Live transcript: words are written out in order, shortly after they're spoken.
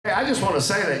Hey, I just want to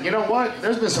say that, you know what?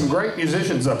 There's been some great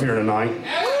musicians up here tonight.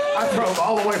 I drove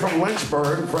all the way from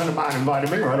Lynchburg. A friend of mine invited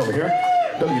me right over here,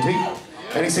 WT.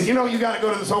 And he said, you know, you got to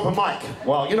go to this open mic.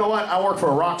 Well, you know what? I work for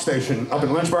a rock station up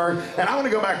in Lynchburg, and I want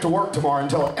to go back to work tomorrow and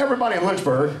tell everybody in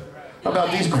Lynchburg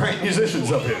about these great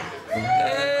musicians up here.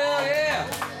 Hell yeah!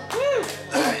 Woo!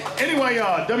 Anyway,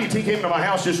 WT came to my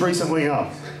house just recently. He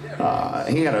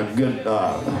had a good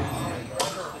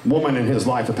woman in his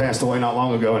life that passed away not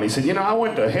long ago, and he said, you know, I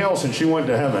went to hell since she went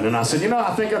to heaven. And I said, you know,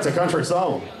 I think that's a country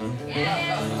song.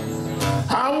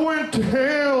 I went to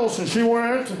hell since she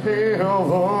went to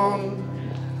heaven.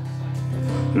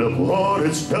 Look what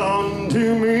it's done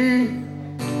to me.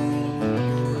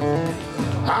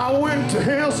 I went to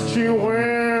hell since she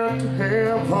went to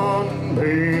heaven,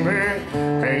 baby.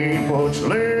 Ain't much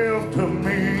left of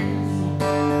me.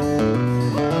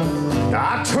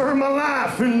 I turned my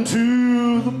life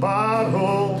into the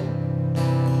bottle.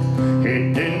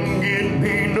 It didn't get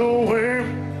me nowhere.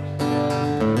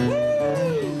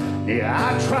 Yeah,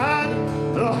 I tried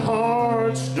the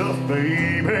hard stuff,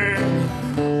 baby.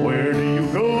 Where do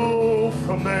you go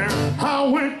from there? I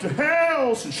went to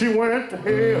hell since she went to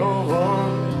heaven.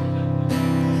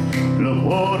 Look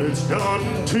what it's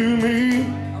done to me.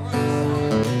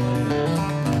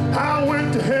 I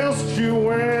went to hell since she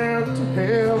went to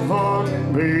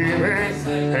heaven, baby.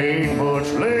 Ain't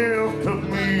much left of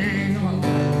me.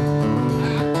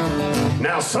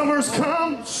 Now summer's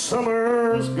come,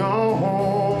 summer's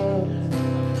gone,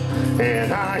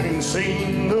 and I ain't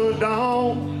seen the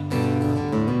dawn.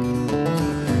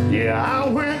 Yeah, I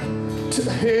went to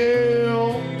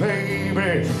hell,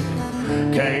 baby.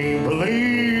 Can't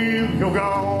believe you're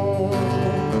gone.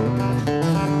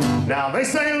 Now they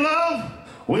say love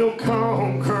will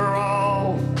conquer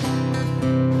all,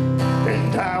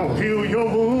 and I will heal your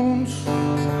wounds.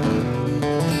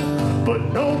 But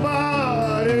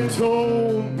nobody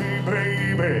told me,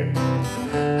 baby,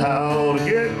 how to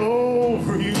get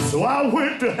over you. So I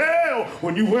went to hell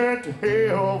when you went to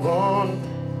heaven.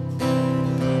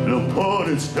 Look what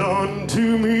it's done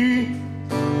to me.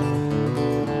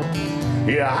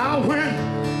 Yeah, I went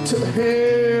to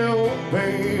hell,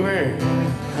 baby.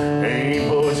 Ain't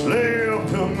much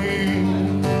left of me.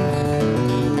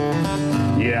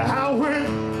 Yeah, I went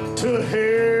to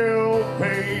hell,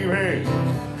 baby.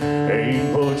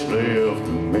 Ain't much left of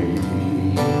me.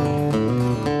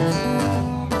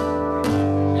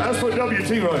 That's for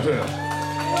WT right there.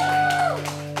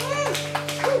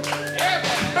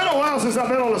 Been a while since I've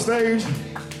been on the stage.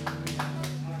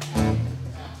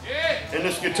 And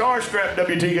this guitar strap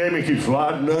WT gave me keeps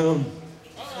sliding down.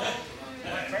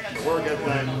 Work that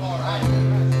thing.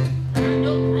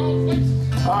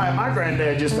 All right, my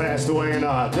granddad just passed away, and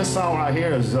this song right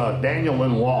here is Daniel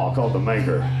Lenoir called The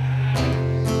Maker.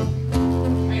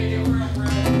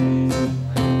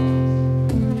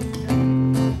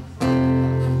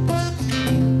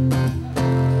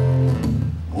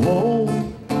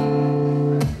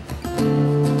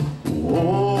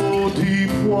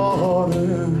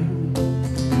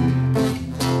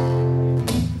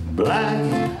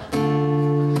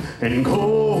 And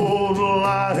cold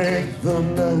like the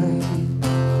night,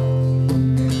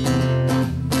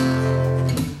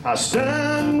 I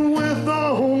stand with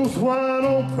arms wide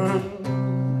open.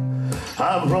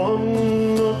 I've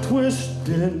run a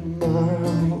twisted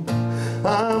mile.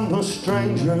 I'm a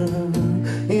stranger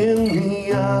in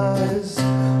the eyes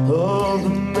of the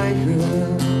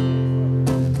Maker.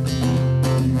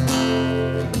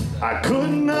 I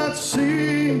could not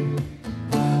see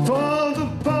for the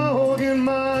fog in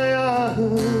my eyes.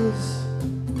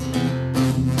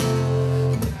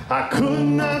 I could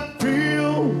not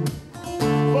feel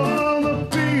for the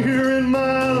fear in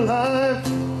my life.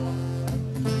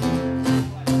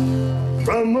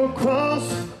 From across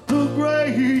the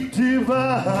great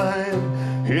divide,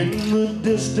 in the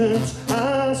distance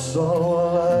I saw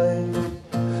a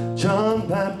light. John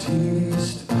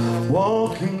Baptiste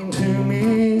walking to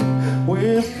me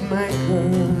with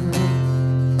Maker.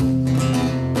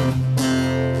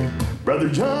 Brother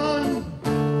John,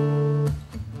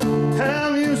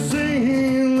 have you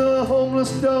seen the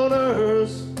homeless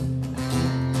daughters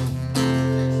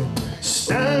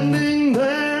standing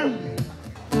there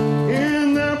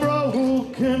in their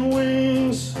broken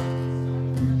wings?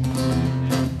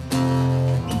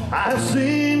 I've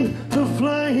seen the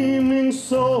flaming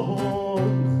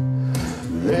sword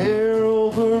there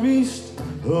over east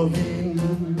of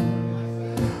Eden,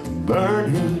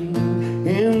 burning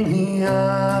in the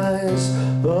eyes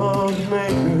of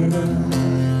Maker,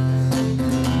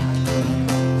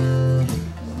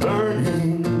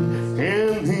 burning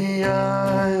in the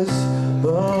eyes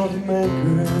of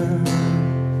Maker.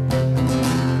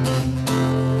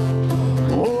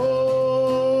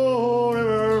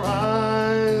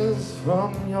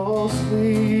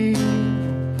 sleep.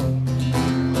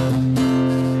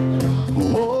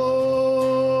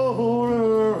 Oh,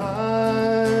 river,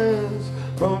 rise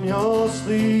from your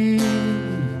sleep.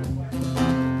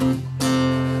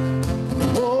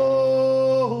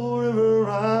 Oh, river,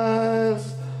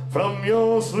 rise from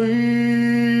your sleep.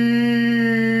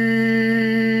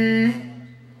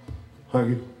 Thank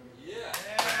you.